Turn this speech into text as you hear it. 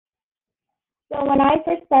So when I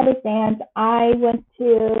first started dance, I went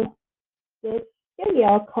to this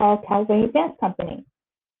studio called California Dance Company,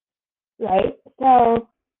 right? So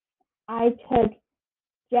I took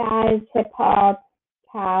jazz, hip hop,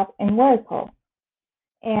 tap, and lyrical.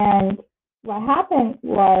 And what happened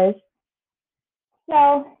was,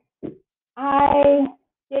 so I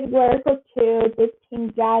did lyrical too, did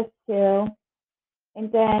teen jazz too, and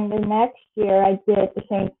then the next year I did the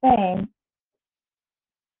same thing.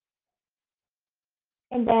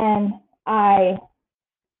 And then I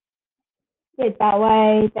did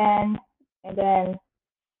ballet then, and then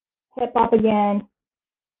hip hop again,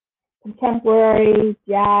 contemporary,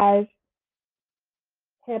 jazz,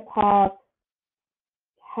 hip hop,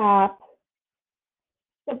 tap.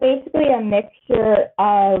 So basically a mixture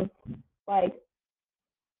of like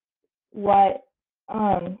what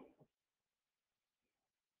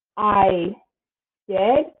I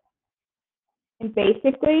did. And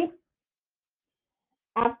basically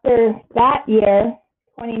after that year,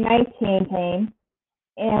 2019 came,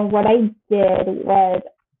 and what I did was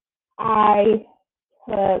I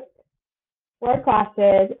took 4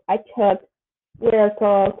 classes. I took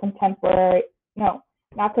lyrical, contemporary, no,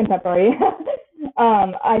 not contemporary.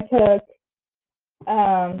 I took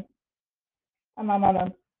um,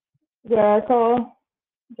 lyrical,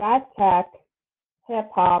 jazz tech, hip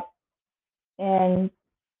hop, and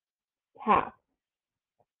tap.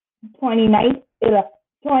 2020,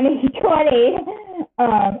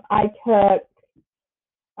 I took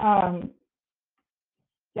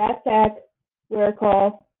jazz tech,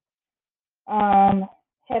 lyrical,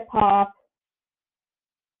 hip hop.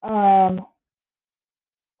 I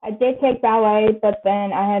did take ballet, but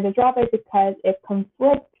then I had to drop it because it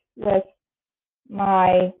conflicts with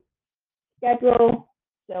my schedule.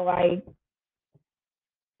 So I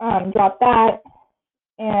dropped that,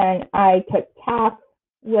 and I took tap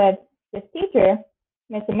with this teacher,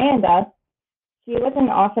 Miss Amanda. She was an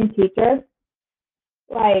awesome teacher.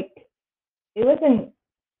 Like, it was an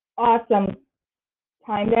awesome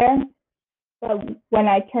time there, but when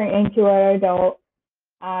I turned into an adult,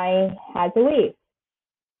 I had to leave.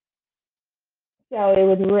 So it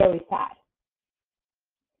was really sad.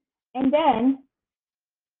 And then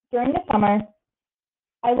during the summer,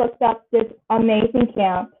 I looked up this amazing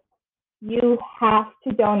camp. You have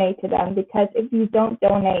to donate to them because if you don't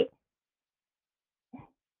donate,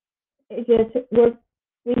 it just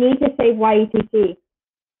we need to save YETC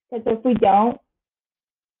because if we don't,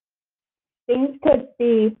 things could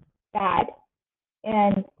be bad,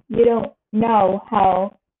 and you don't know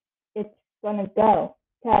how it's gonna go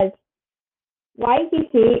because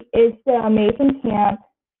YETC is the amazing camp.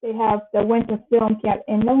 They have the winter film camp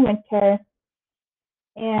in the winter,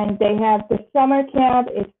 and they have the summer camp.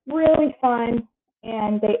 It's really fun,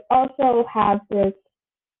 and they also have this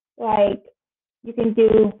like you can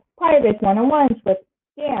do private one-on-ones with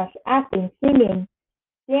dance, acting, singing,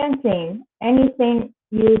 dancing, anything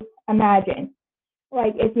you imagine.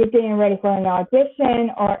 Like if you're getting ready for an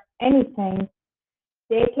audition or anything,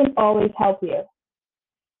 they can always help you.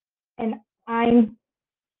 And I'm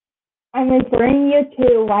referring you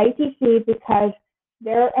to YTC because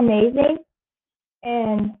they're amazing,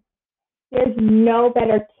 and there's no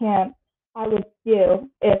better camp I would do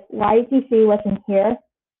if YTC wasn't here.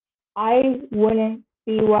 I wouldn't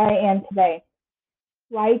be where I am today.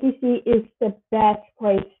 YTC is the best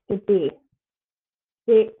place to be.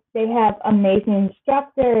 They have amazing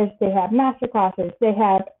instructors, they have master classes, they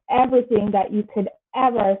have everything that you could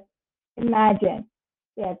ever imagine.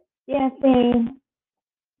 They have dancing,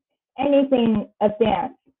 anything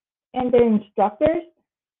advanced. And the instructors,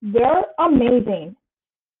 they're amazing.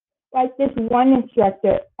 Like this one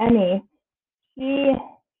instructor, Emmy, she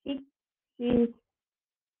she she,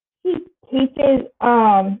 she teaches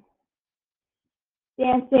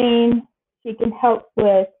dancing. She can help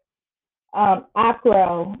with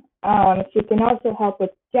acro. She can also help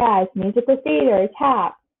with jazz, musical theater,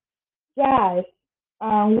 tap, jazz,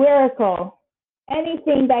 lyrical,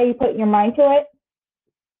 anything that you put your mind to it.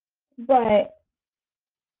 But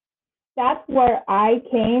that's where I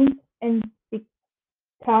came and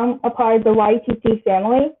become a part of the YTC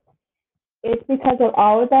family. It's because of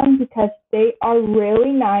all of them because they are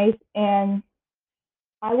really nice, and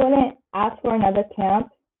I wouldn't ask for another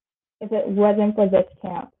camp if it wasn't for this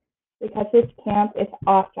camp because this camp is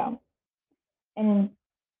awesome. And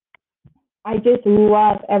I just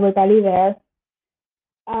love everybody there.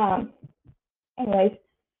 Um, anyways,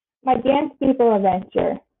 my dance people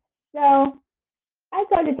adventure. So I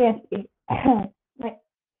go to dance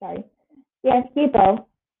dance people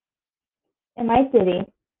in my city.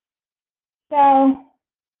 So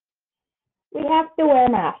we have to wear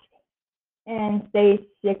masks. and stay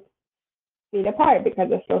 6 feet apart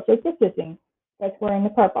because of social distancing, because we're in the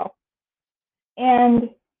purple. And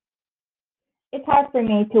it's hard for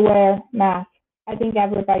me to wear masks. I think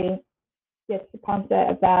everybody gets the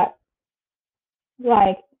concept of that.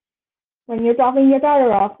 Like, when you're dropping your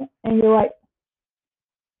daughter off and you're like,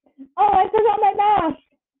 oh, I forgot my mask.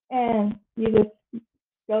 And you just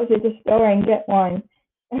go to the store and get one.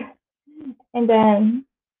 And then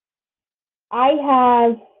I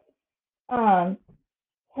have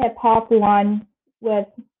hip hop one with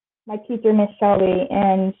my teacher, Miss Shelby,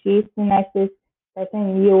 and she's the nicest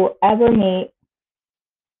person you'll ever meet.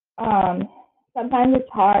 Sometimes it's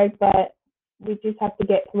hard, but we just have to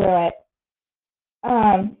get through it.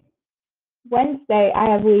 Wednesday,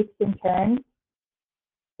 I have leaps and turns.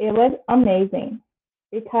 It was amazing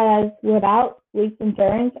because without leaps and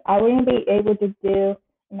turns, I wouldn't be able to do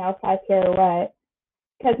an outside pirouette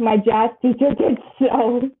because my jazz teacher gets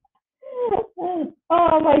so,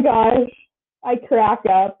 oh my gosh, I crack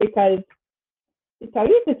up because to tell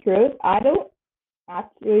you the truth, I don't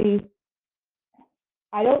do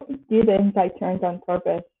the inside turns on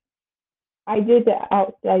purpose. I do the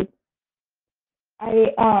outside, I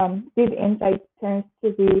do the inside turns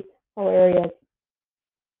to be hilarious.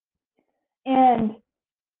 And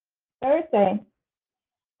Thursday,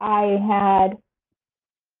 I had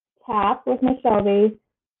tap with Miss Shelby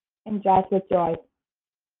and jazz with Joy.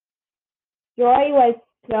 Joy was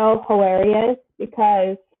so hilarious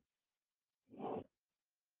because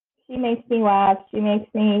she makes me laugh, she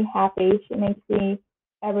makes me happy, she makes me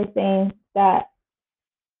everything that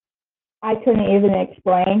I couldn't even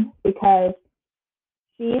explain because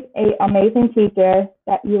she's an amazing teacher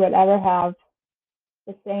that you would ever have,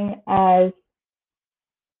 the same as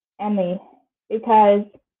Emmy, because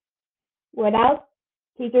without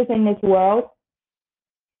teachers in this world,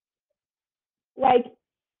 like,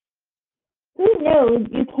 who knew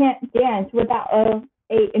you can't dance without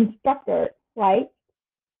a instructor, right?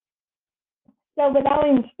 So without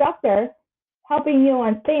an instructor helping you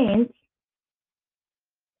on things,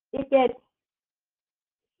 it gets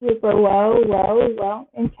super low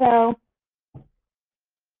until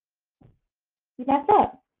you mess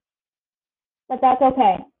up. But that's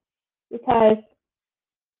okay because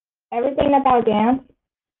everything about dance,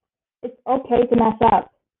 it's okay to mess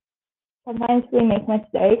up. Sometimes we make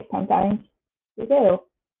mistakes, sometimes we do.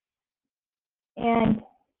 And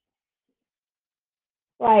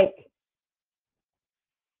like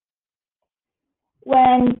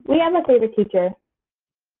when we have a favorite teacher,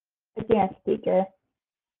 a dance teacher,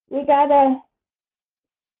 we gotta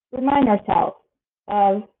remind ourselves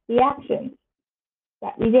of the actions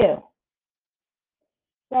that we do.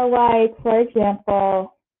 So like, for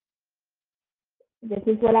example, this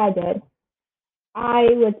is what I did. I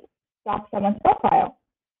would stop someone's profile,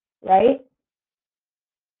 right?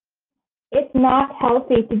 It's not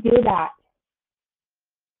healthy to do that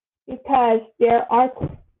because there are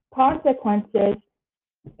consequences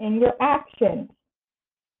in your actions,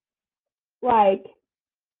 like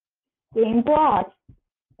being blocked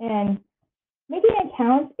and making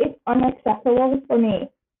accounts is unacceptable for me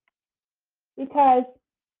because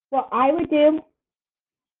what I would do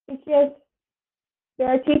is just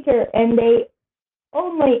they're a teacher and they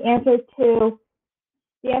only answer to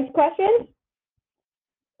dance questions,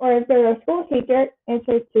 or if they're a school teacher,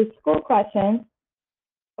 answer to school questions,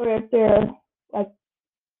 or if they're like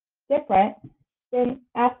different, then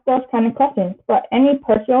ask those kind of questions. But any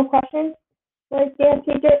personal questions for a dance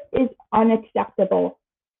teacher is unacceptable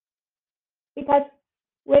because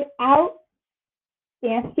without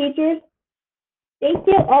dance teachers, they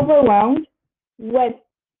feel overwhelmed with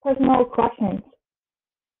personal questions.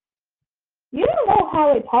 You don't know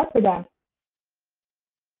how it's hard for them.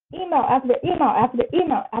 Email after email after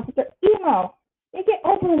email after email. They get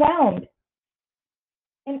overwhelmed.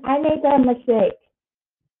 And I made that mistake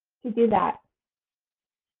to do that.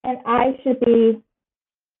 And I should be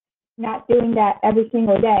not doing that every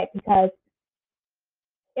single day because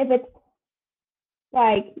if it's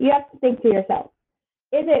like, you have to think to yourself,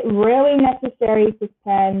 is it really necessary to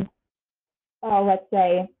send, let's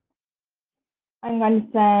say, I'm going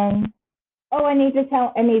to send, I need to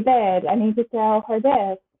tell Emmy this, I need to tell her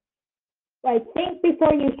this. Like, think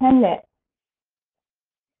before you send it.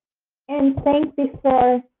 And think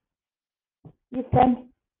before you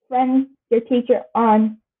friend your teacher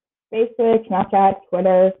on Facebook, Snapchat,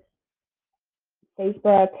 Twitter,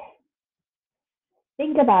 Facebook.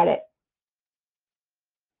 Think about it.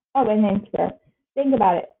 Oh, and Instagram. Think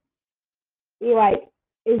about it. Be like,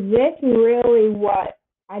 is this really what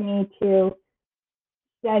I need to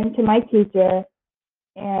send to my teacher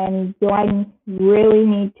And do I really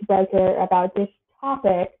need to bother about this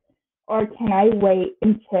topic, or can I wait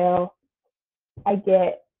until I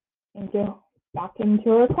get back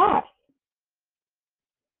into a class?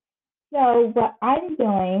 So what I'm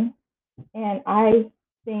doing, and I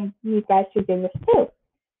think you guys should do this too.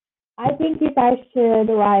 I think you guys should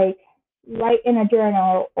write in a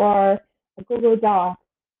journal or a Google Doc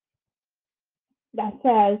that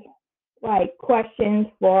says questions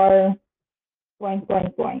for blank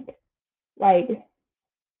blank blank, like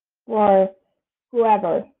for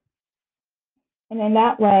whoever. And in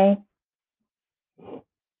that way,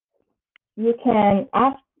 you can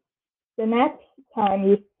ask the next time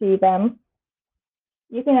you see them,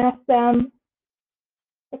 you can ask them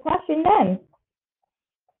the question then.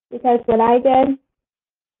 Because what I did,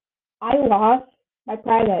 I lost my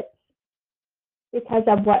privates because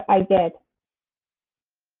of what I did.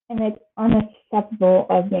 And it's unacceptable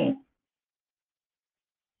of me.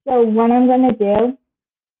 So what I'm going to do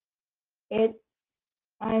is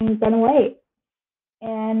I'm going to wait.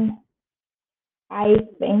 And I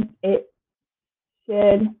think it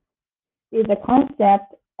should be the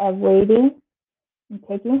concept of waiting and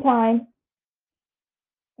taking time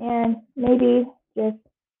and maybe just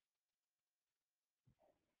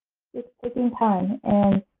taking time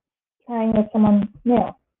and trying with someone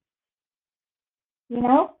new. You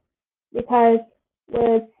know? Because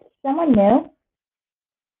with someone new,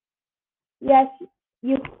 yes,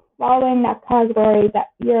 you fall in that category that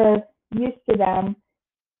you're used to them,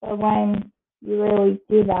 but when you really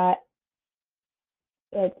do that,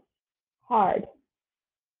 it's hard.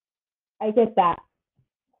 I get that.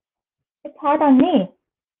 It's hard on me.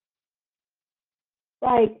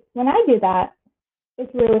 Like, when I do that,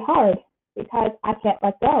 it's really hard because I can't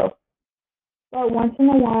let go. But once in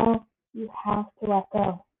a while, you have to let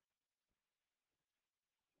go.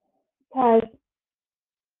 Because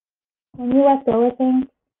when you let go of things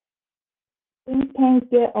can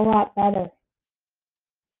get a lot better.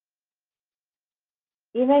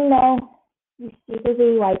 Even though you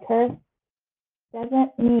secretly like her,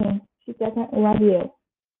 doesn't mean she doesn't love you.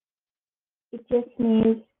 It just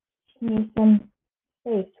means she needs some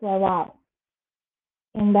space for a while.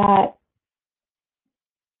 And that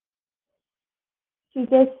she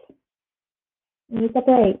just needs a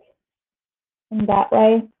break. And that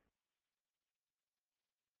way,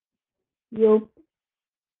 you'll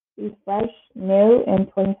be fresh, new in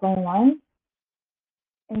 2021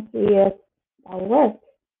 and see if that'll work.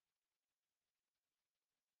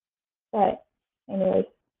 But anyways,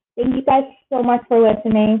 thank you guys so much for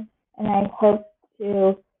listening, and I hope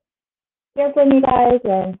to hear from you guys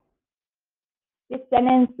and just send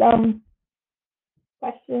in some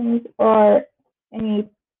questions or any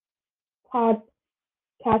podcast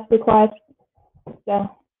requests. So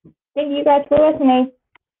thank you guys for listening.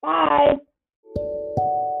 Bye.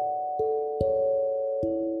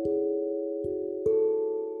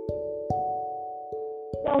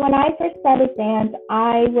 So when I first started dance,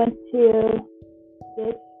 I went to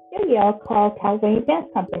this studio called California Dance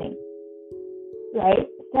Company, right?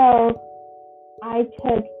 So I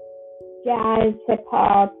took jazz, hip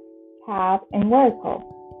hop, tap, and lyrical.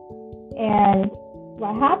 And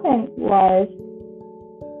what happened was,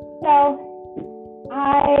 so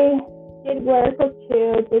I did lyrical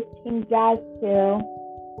too, did teen jazz too,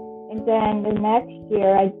 and then the next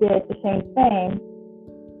year I did the same thing.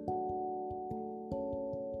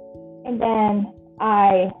 And then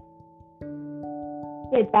I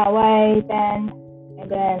did ballet then, and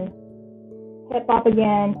then hip hop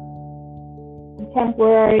again,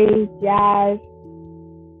 contemporary, jazz,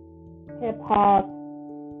 hip hop,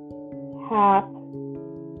 tap.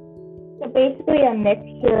 So basically a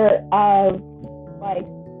mixture of like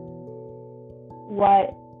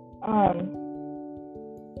what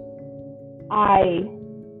I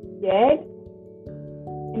did.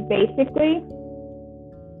 And basically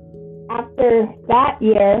after that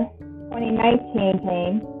year, 2019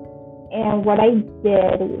 came, and what I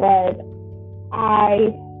did was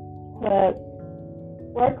I took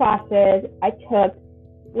 4 classes. I took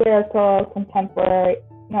lyrical, contemporary,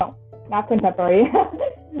 no, not contemporary.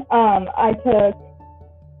 I took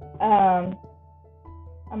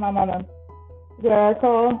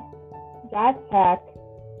lyrical, jazz tech,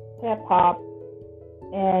 hip hop,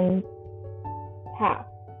 and tap.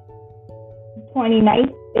 2020,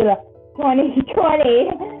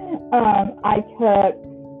 I took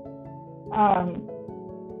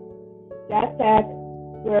jazz tech,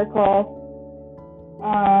 lyrical,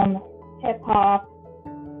 hip hop.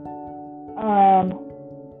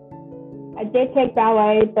 I did take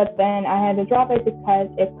ballet, but then I had to drop it because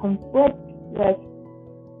it conflicts with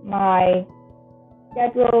my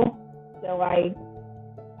schedule, so I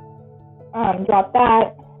dropped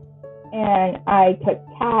that, and I took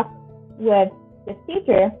tap with this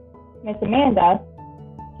teacher, Miss Amanda.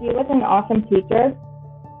 She was an awesome teacher.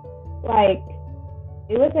 Like,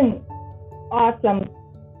 it was an awesome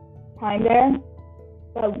time there,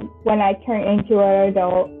 but when I turned into an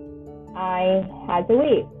adult, I had to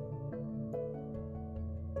leave.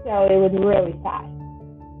 So it was really sad.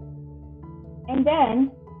 And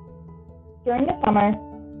then, during the summer,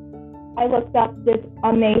 I looked up this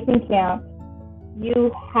amazing camp.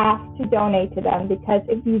 You have to donate to them, because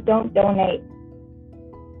if you don't donate,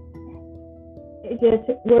 we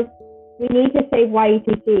need to save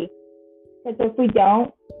YETC. Because if we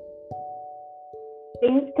don't,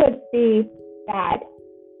 things could be bad,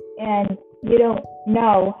 and you don't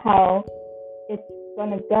know how it's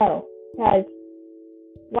going to go. Because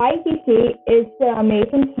YETC is the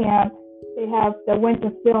amazing camp. They have the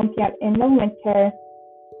winter film camp in the winter,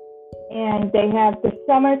 and they have the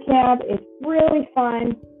summer camp. It's really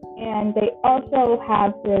fun, and they also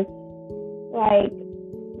have this, like,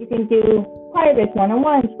 you can do private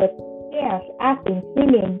one-on-ones with dance, acting,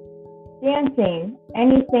 singing, dancing,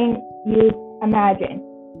 anything you imagine.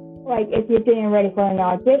 Like, if you're getting ready for an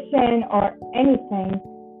audition or anything,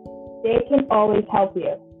 they can always help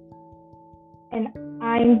you. And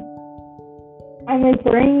I'm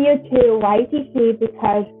referring you to YETC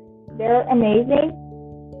because they're amazing,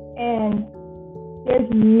 and there's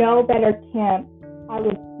no better camp I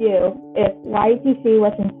would do. If YETC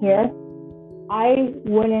wasn't here, I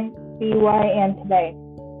wouldn't be where I am today.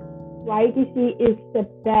 YETC is the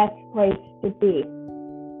best place to be.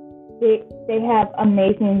 They have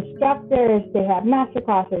amazing instructors, they have master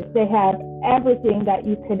classes, they have everything that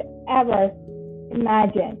you could ever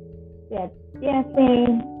imagine. They have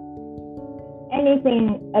dancing,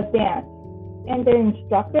 anything of dance. And their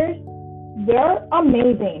instructors, they're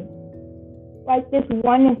amazing. Like this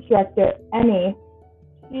one instructor, Emmy,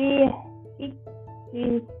 she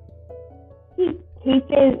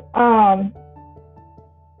teaches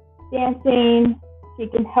dancing. She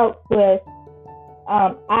can help with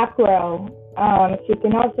acro. She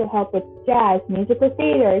can also help with jazz, musical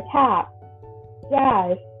theater, tap,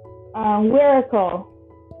 jazz, lyrical,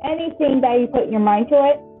 anything that you put your mind to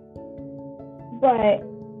it. But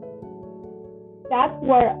that's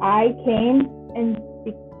where I came and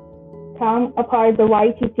become a part of the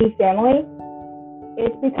YETC family.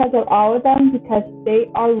 It's because of all of them, because they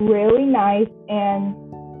are really nice, and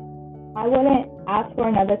I wouldn't ask for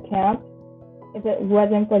another camp if it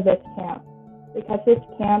wasn't for this camp, because this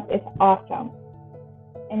camp is awesome.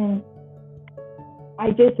 And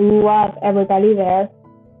I just love everybody there.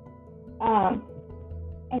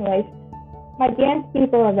 Anyways, my Dance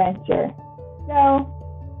People adventure. So,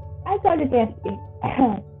 I go to Dance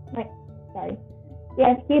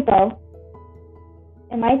People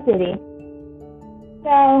in my city.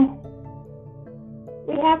 So,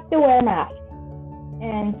 we have to wear masks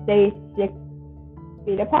and stay 6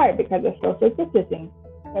 feet apart because of social distancing,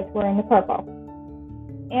 because we're in the purple.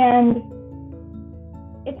 And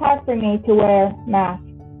it's hard for me to wear masks.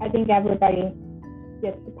 I think everybody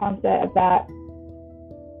gets the concept of that.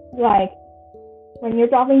 Like, when you're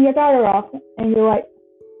dropping your daughter off and you're like,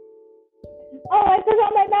 oh, I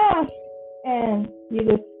forgot my mask. And you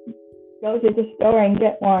just go to the store and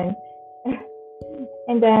get one.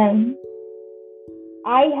 And then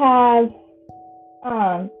I have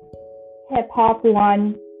hip hop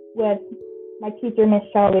one with my teacher, Miss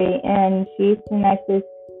Shelby, and she's the nicest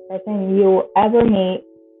person you'll ever meet.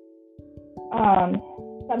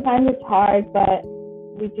 Sometimes it's hard, but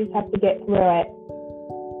we just have to get through it.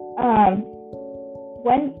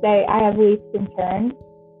 Wednesday, I have leaps and turns.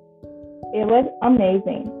 It was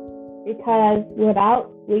amazing, because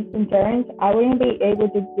without leaps and turns, I wouldn't be able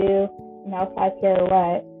to do an outside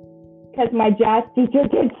pirouette, because my jazz teacher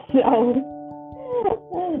gets so,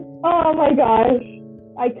 oh my gosh,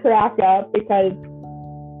 I crack up, because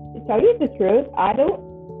to tell you the truth, I don't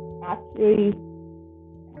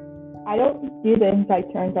do the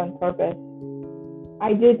inside turns on purpose.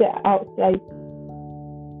 I do the outside.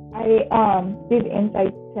 I do the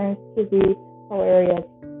inside turns to be hilarious.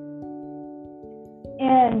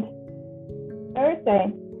 And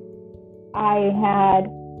Thursday, I had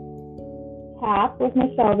tap with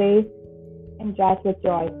Miss Shelby and jazz with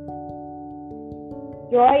Joy.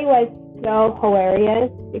 Joy was so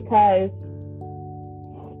hilarious because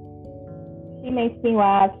she makes me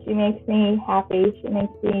laugh, she makes me happy, she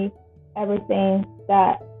makes me everything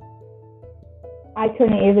that I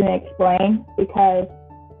couldn't even explain, because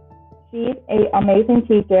she's an amazing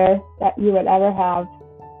teacher that you would ever have,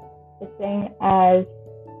 the same as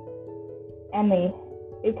Emmy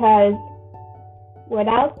Because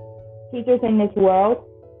without teachers in this world,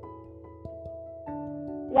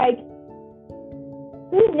 like,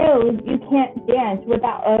 who knew you can't dance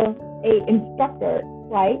without a instructor,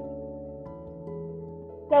 right?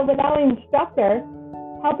 So without an instructor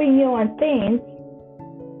helping you on things,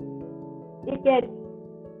 it gets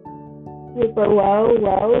super low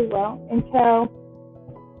until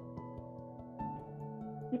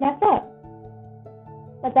you mess up.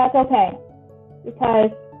 But that's okay,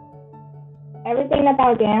 because everything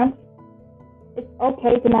about dance, it's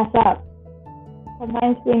okay to mess up.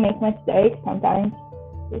 Sometimes we make mistakes, sometimes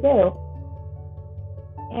we do.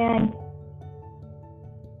 And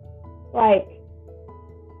like,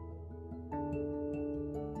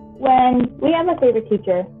 when we have a favorite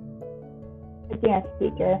teacher, a dance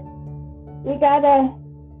teacher, we gotta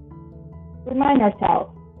remind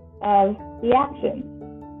ourselves of the actions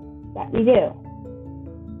that we do.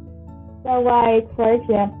 So like, for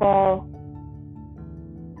example,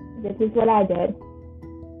 this is what I did.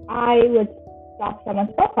 I would stalk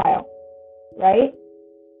someone's profile, right?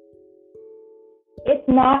 It's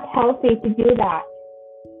not healthy to do that,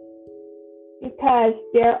 because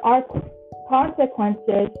there are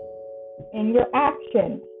consequences in your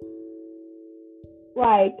actions,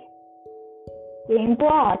 like being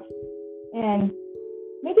blocked, and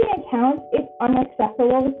making accounts is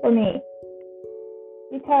unacceptable for me,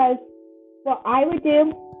 because what I would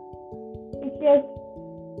do is just,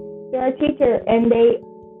 they're a teacher and they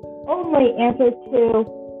only answer to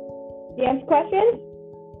dance questions,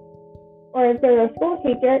 or if they're a school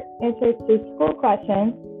teacher, answer to school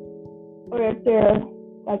questions, or if they're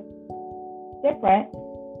like different,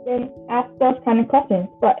 then ask those kind of questions.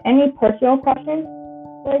 But any personal questions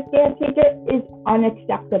for a dance teacher is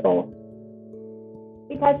unacceptable,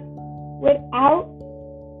 because without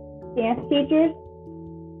dance teachers,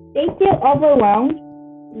 they feel overwhelmed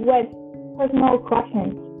with personal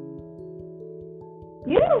questions.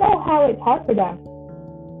 You don't know how it's hard for them.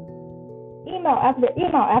 Email after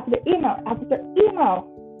email after email after email.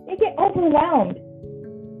 They get overwhelmed.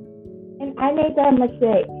 And I made that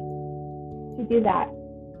mistake to do that.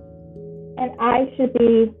 And I should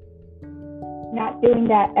be not doing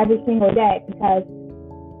that every single day, because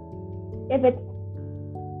if it's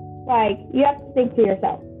like, you have to think to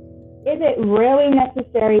yourself, is it really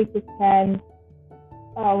necessary to send,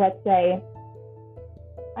 let's say,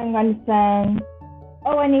 I'm going to send,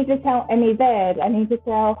 I need to tell Emmy this, I need to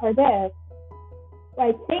tell her this.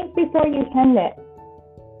 Like, think before you send it.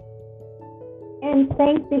 And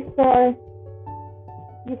think before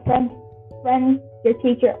you friend your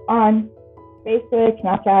teacher on Facebook,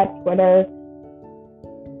 Snapchat, Twitter,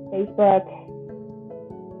 Facebook.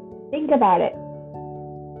 Think about it.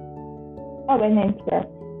 And Instagram.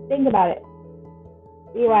 Think about it.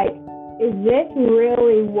 Be like, is this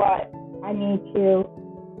really what I need to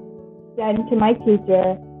send to my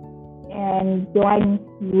teacher? And do I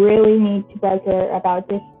really need to bug her about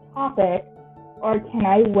this topic? Or can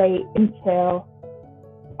I wait until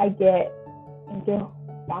I get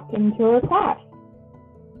back into her class?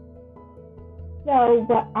 So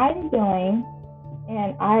what I'm doing,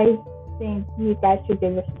 and I think you guys should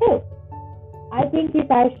do this too, I think you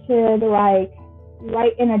guys should like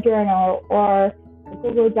write in a journal or a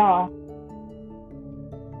Google Doc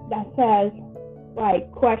that says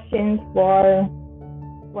like questions for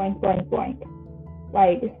blank,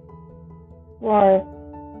 like for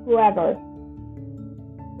whoever.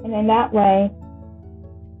 And in that way,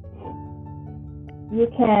 you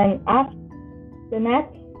can ask the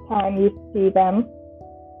next time you see them,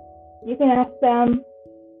 you can ask them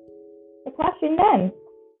the question then.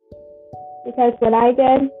 Because what I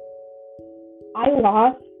did, I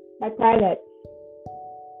lost my privates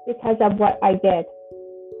because of what I did.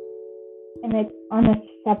 And it's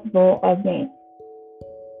unacceptable of me.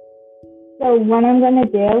 So what I'm going to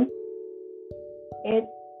do is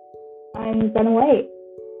I'm going to wait.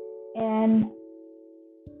 And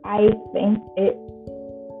I think it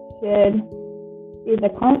should be the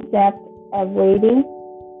concept of waiting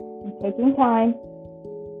and taking time,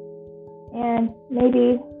 and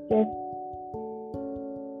maybe just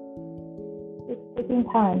taking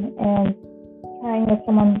time and trying with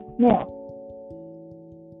someone new.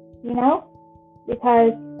 You know?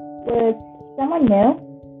 Because with someone new,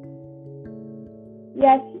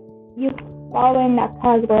 yes, you fall in that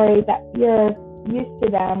category that you're used to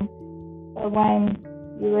them, but when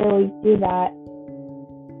you really do that,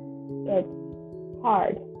 it's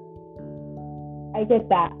hard. I get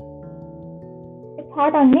that. It's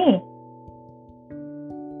hard on me.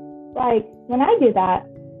 Like, when I do that,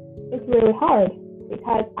 it's really hard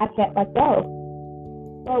because I can't let go.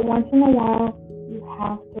 But once in a while, you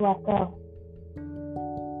have to let go.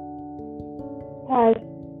 Because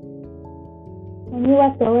when you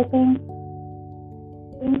let go of things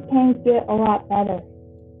can get a lot better.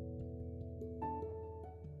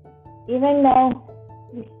 Even though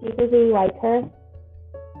you secretly like her,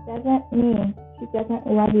 doesn't mean she doesn't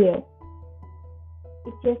love you.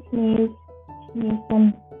 It just means she needs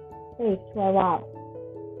some space for a while.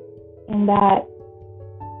 And that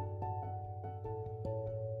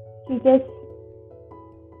she just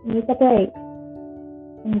needs a break.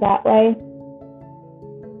 And that way,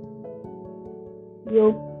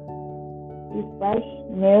 you'll be fresh,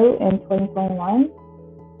 new in 2021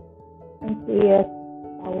 and see if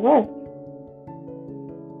that works.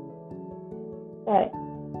 But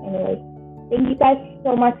anyways, thank you guys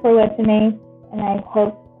so much for listening, and I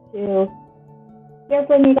hope to hear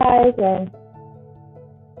from you guys and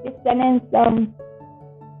just send in some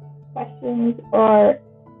questions or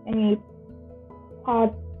any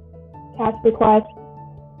podcast requests.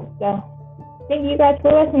 So thank you guys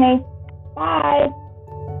for listening. Bye.